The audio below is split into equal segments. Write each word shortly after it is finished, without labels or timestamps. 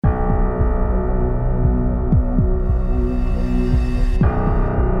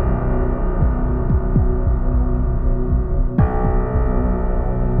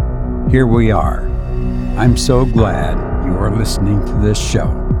here we are. I'm so glad you are listening to this show.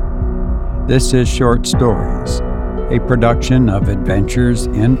 This is Short Stories, a production of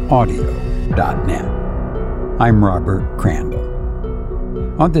AdventuresInAudio.net. I'm Robert Crandall.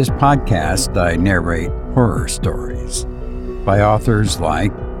 On this podcast, I narrate horror stories by authors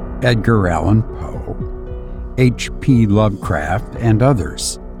like Edgar Allan Poe, H.P. Lovecraft, and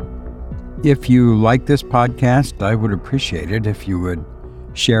others. If you like this podcast, I would appreciate it if you would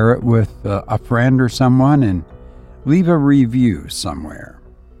share it with a friend or someone and leave a review somewhere.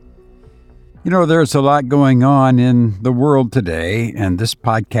 You know, there's a lot going on in the world today, and this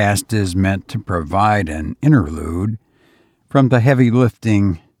podcast is meant to provide an interlude from the heavy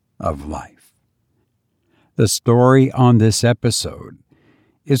lifting of life. The story on this episode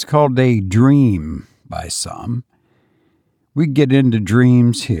is called A Dream by some. We get into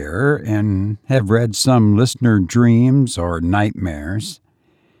dreams here and have read some listener dreams or nightmares,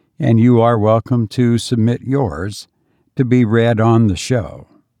 and you are welcome to submit yours to be read on the show.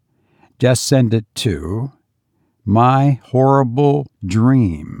 Just send it to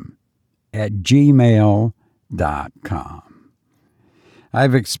myhorribledream@gmail.com.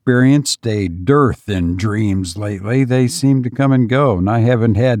 I've experienced a dearth in dreams lately. They seem to come and go, and I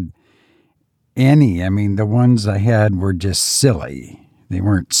haven't had any. The ones I had were just silly. They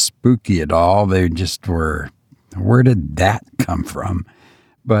weren't spooky at all. They just were, where did that come from?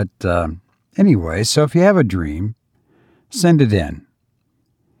 But anyway, so if you have a dream, send it in.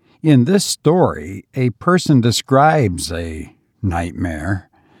 In this story, a person describes a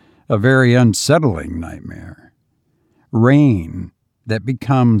nightmare, a very unsettling nightmare, rain that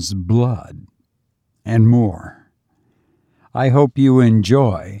becomes blood, and more. I hope you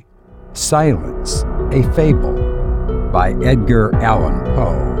enjoy Silence, a Fable by Edgar Allan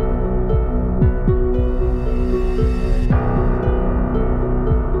Poe.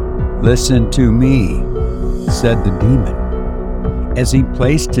 "Listen to me," said the demon, as he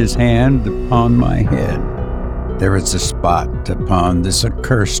placed his hand upon my head. "There is a spot upon this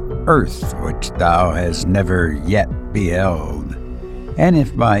accursed earth which thou hast never yet beheld, and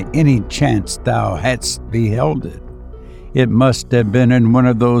if by any chance thou hadst beheld it, it must have been in one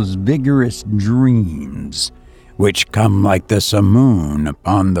of those vigorous dreams which come like the simoon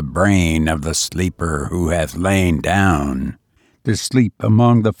upon the brain of the sleeper who hath lain down to sleep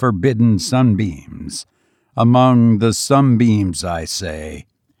among the forbidden sunbeams, among the sunbeams, I say,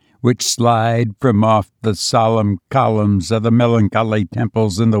 which slide from off the solemn columns of the melancholy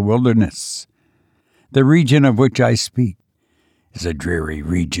temples in the wilderness. The region of which I speak is a dreary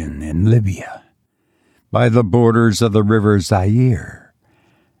region in Libya, by the borders of the river Zaire,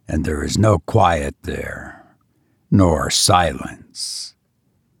 and there is no quiet there, nor silence.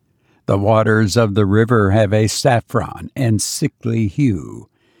 The waters of the river have a saffron and sickly hue,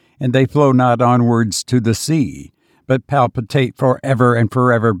 and they flow not onwards to the sea, but palpitate forever and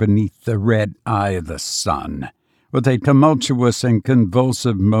forever beneath the red eye of the sun, with a tumultuous and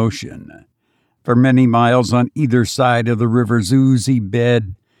convulsive motion. For many miles on either side of the river's oozy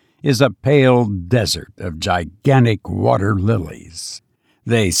bed is a pale desert of gigantic water lilies.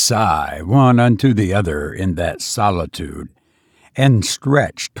 They sigh one unto the other in that solitude, and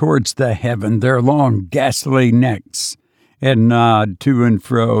stretch towards the heaven their long ghastly necks, and nod to and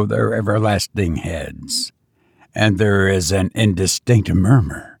fro their everlasting heads. And there is an indistinct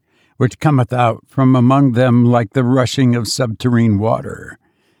murmur, which cometh out from among them like the rushing of subterrene water,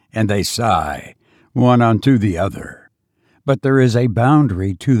 and they sigh one unto the other. But there is a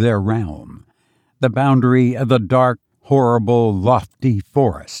boundary to their realm, the boundary of the dark, horrible, lofty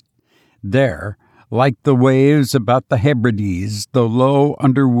forest. There, like the waves about the Hebrides, the low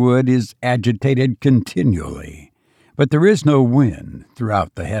underwood is agitated continually, but there is no wind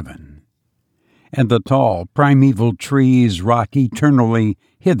throughout the heaven. And the tall, primeval trees rock eternally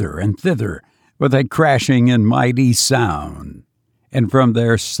hither and thither with a crashing and mighty sound, and from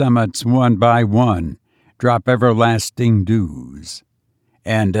their summits one by one drop everlasting dews.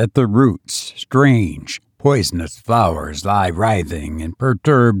 And at the roots strange, poisonous flowers lie writhing in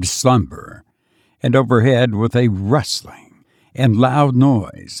perturbed slumber, and overhead with a rustling and loud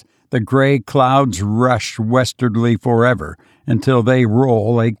noise the gray clouds rush westwardly forever until they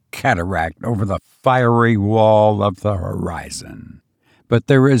roll a cataract over the fiery wall of the horizon. But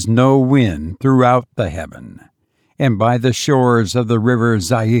there is no wind throughout the heaven, and by the shores of the river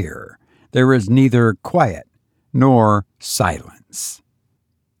Zaire there is neither quiet nor silence.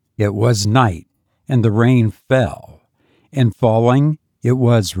 It was night, and the rain fell, and falling it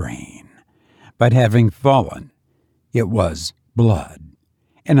was rain. But having fallen, it was blood.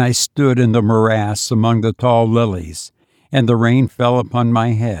 And I stood in the morass among the tall lilies, and the rain fell upon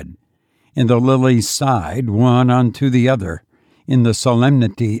my head, and the lilies sighed one unto the other in the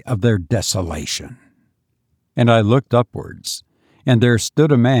solemnity of their desolation. And I looked upwards, and there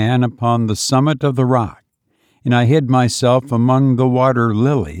stood a man upon the summit of the rock, and I hid myself among the water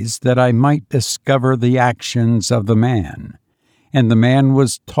lilies, that I might discover the actions of the man. And the man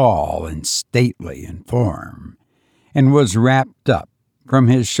was tall and stately in form, and was wrapped up from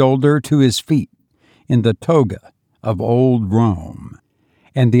his shoulder to his feet in the toga of old Rome,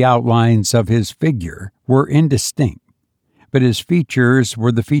 and the outlines of his figure were indistinct, but his features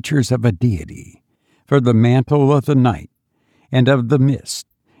were the features of a deity, for the mantle of the night, and of the mist,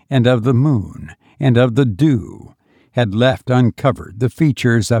 and of the moon, and of the dew, had left uncovered the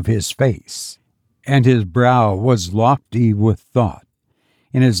features of his face, and his brow was lofty with thought,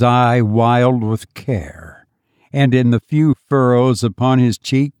 and his eye wild with care, and in the few furrows upon his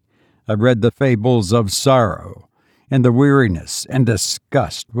cheek I read the fables of sorrow, and the weariness and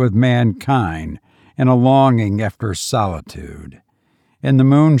disgust with mankind, and a longing after solitude. And the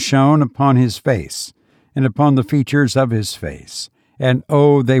moon shone upon his face, and upon the features of his face, and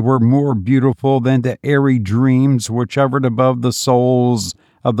oh, they were more beautiful than the airy dreams which hovered above the souls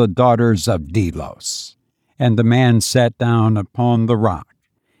of the daughters of Delos. And the man sat down upon the rock,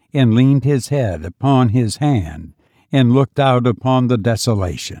 and leaned his head upon his hand, and looked out upon the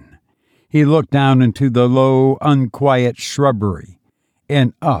desolation. He looked down into the low, unquiet shrubbery,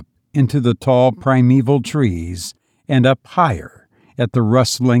 and up into the tall primeval trees, and up higher at the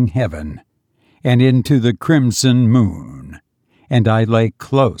rustling heaven, and into the crimson moon. And I lay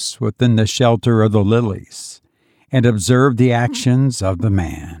close within the shelter of the lilies, and observed the actions of the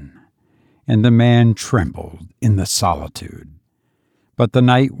man. And the man trembled in the solitude. But the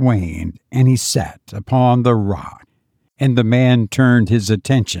night waned, and he sat upon the rock. And the man turned his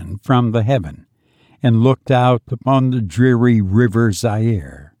attention from the heaven, and looked out upon the dreary river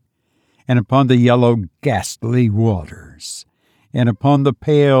Zaire, and upon the yellow ghastly waters, and upon the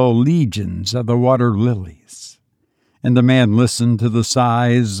pale legions of the water lilies. And the man listened to the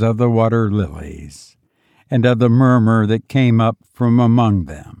sighs of the water lilies, and of the murmur that came up from among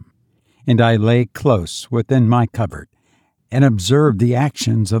them. And I lay close within my covert, and observed the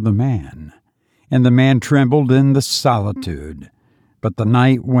actions of the man. And the man trembled in the solitude, but the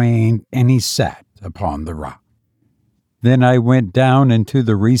night waned, and he sat upon the rock. Then I went down into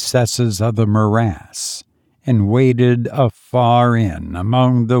the recesses of the morass, and waded afar in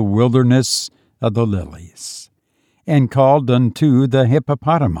among the wilderness of the lilies, and called unto the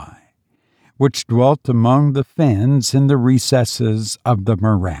hippopotami, which dwelt among the fens in the recesses of the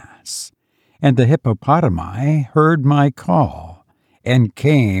morass. And the hippopotami heard my call, and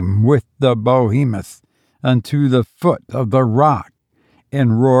came with the behemoth unto the foot of the rock,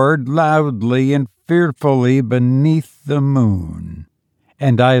 and roared loudly and fearfully beneath the moon.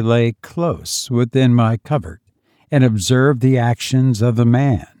 And I lay close within my covert, and observed the actions of the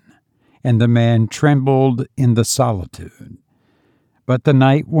man. And the man trembled in the solitude. But the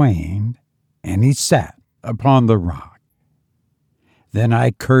night waned, and he sat upon the rock. Then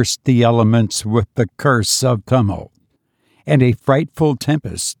I cursed the elements with the curse of tumult, and a frightful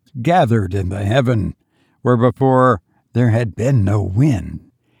tempest gathered in the heaven, where before there had been no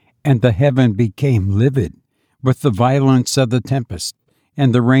wind. And the heaven became livid with the violence of the tempest,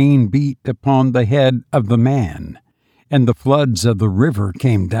 and the rain beat upon the head of the man, and the floods of the river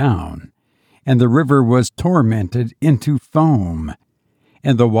came down, and the river was tormented into foam,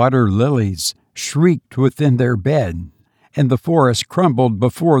 and the water lilies shrieked within their bed, and the forest crumbled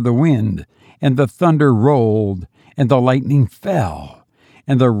before the wind, and the thunder rolled, and the lightning fell,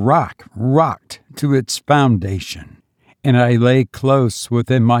 and the rock rocked to its foundation. And I lay close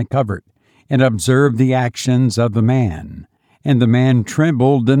within my covert, and observed the actions of the man. And the man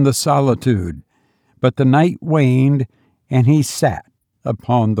trembled in the solitude. But the night waned, and he sat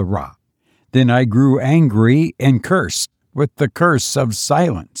upon the rock. Then I grew angry and cursed with the curse of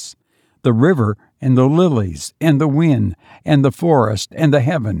silence, the river and the lilies and the wind and the forest and the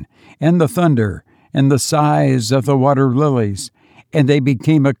heaven and the thunder and the sighs of the water lilies, and they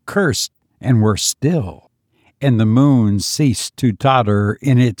became accursed and were still. And the moon ceased to totter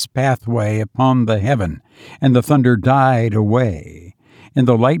in its pathway upon the heaven, and the thunder died away, and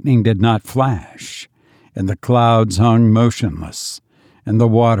the lightning did not flash, and the clouds hung motionless, and the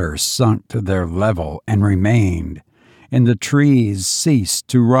waters sunk to their level and remained, and the trees ceased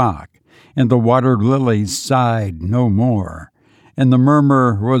to rock, and the water lilies sighed no more, and the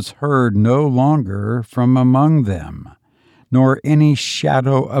murmur was heard no longer from among them, nor any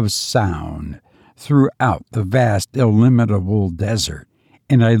shadow of sound throughout the vast illimitable desert.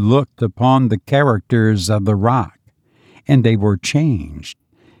 And I looked upon the characters of the rock, and they were changed,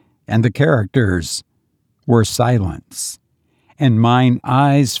 and the characters were silence. And mine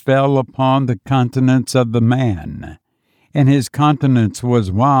eyes fell upon the countenance of the man, and his countenance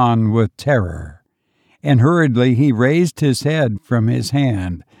was wan with terror. And hurriedly he raised his head from his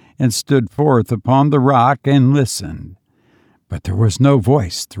hand, and stood forth upon the rock and listened. But there was no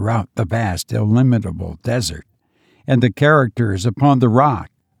voice throughout the vast, illimitable desert, and the characters upon the rock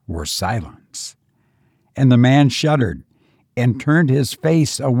were silence. And the man shuddered, and turned his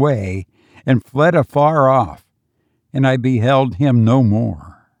face away, and fled afar off, and I beheld him no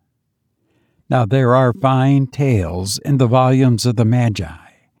more. Now there are fine tales in the volumes of the Magi,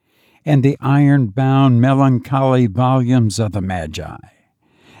 and the iron-bound melancholy volumes of the Magi.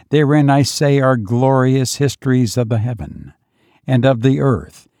 Therein, I say, are glorious histories of the heaven, and of the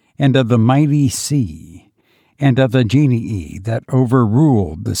earth, and of the mighty sea, and of the genii that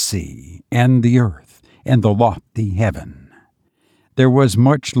overruled the sea, and the earth, and the lofty heaven. There was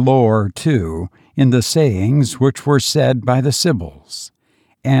much lore, too, in the sayings which were said by the Sibyls,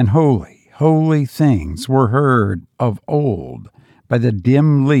 and holy, holy things were heard of old by the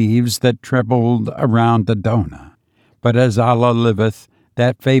dim leaves that trembled around Dodona. But as Allah liveth,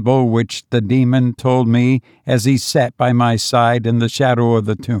 that fable which the demon told me as he sat by my side in the shadow of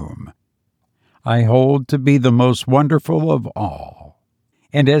the tomb, I hold to be the most wonderful of all.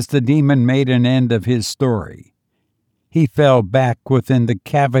 And as the demon made an end of his story, he fell back within the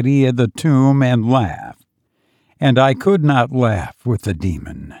cavity of the tomb and laughed. And I could not laugh with the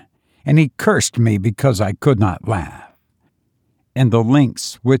demon, and he cursed me because I could not laugh. And the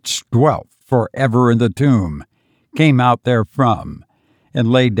lynx which dwelt forever in the tomb came out therefrom, and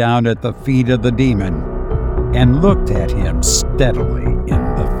lay down at the feet of the demon, and looked at him steadily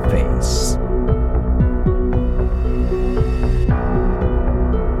in the face.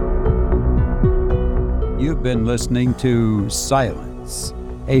 You've been listening to Silence,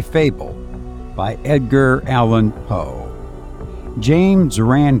 a Fable by Edgar Allan Poe. James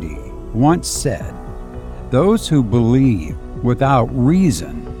Randi once said, "Those who believe without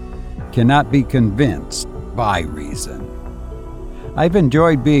reason cannot be convinced by reason." I've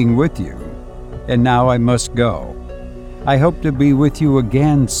enjoyed being with you, and now I must go. I hope to be with you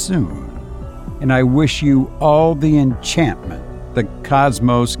again soon, and I wish you all the enchantment the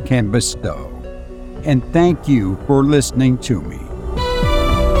cosmos can bestow. And thank you for listening to me.